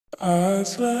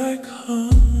Eyes like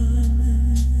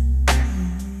honey,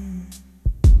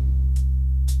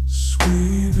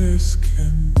 sweet as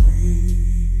can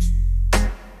be.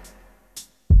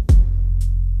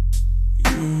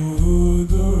 You're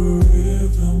the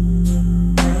rhythm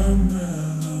in my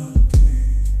melody.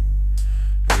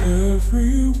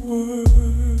 Every word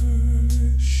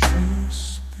you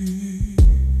speak,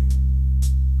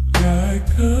 like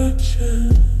a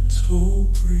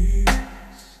gentle breeze.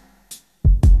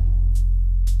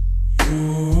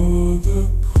 You're the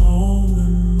calm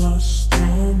in my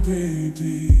storm,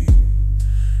 baby.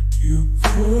 You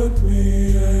put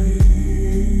me at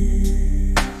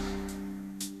ease.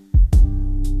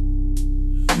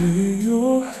 Lay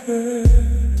your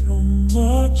head on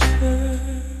my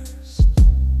chest.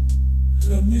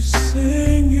 Let me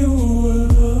sing you a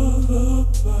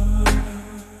lullaby.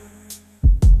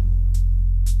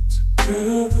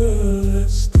 Together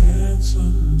let's dance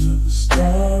under the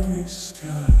starry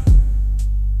sky.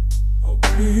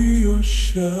 Be your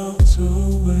shelter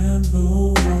when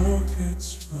the world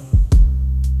gets rough.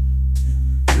 In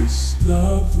this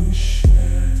love we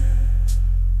share,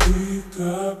 we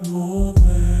got more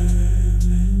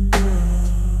than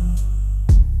enough.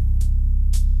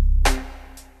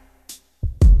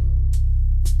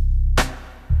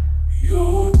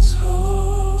 Your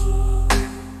touch,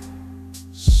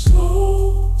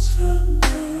 so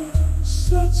tender,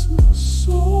 sets my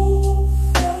soul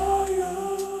fire.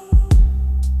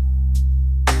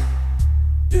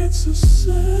 It's a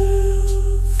sin.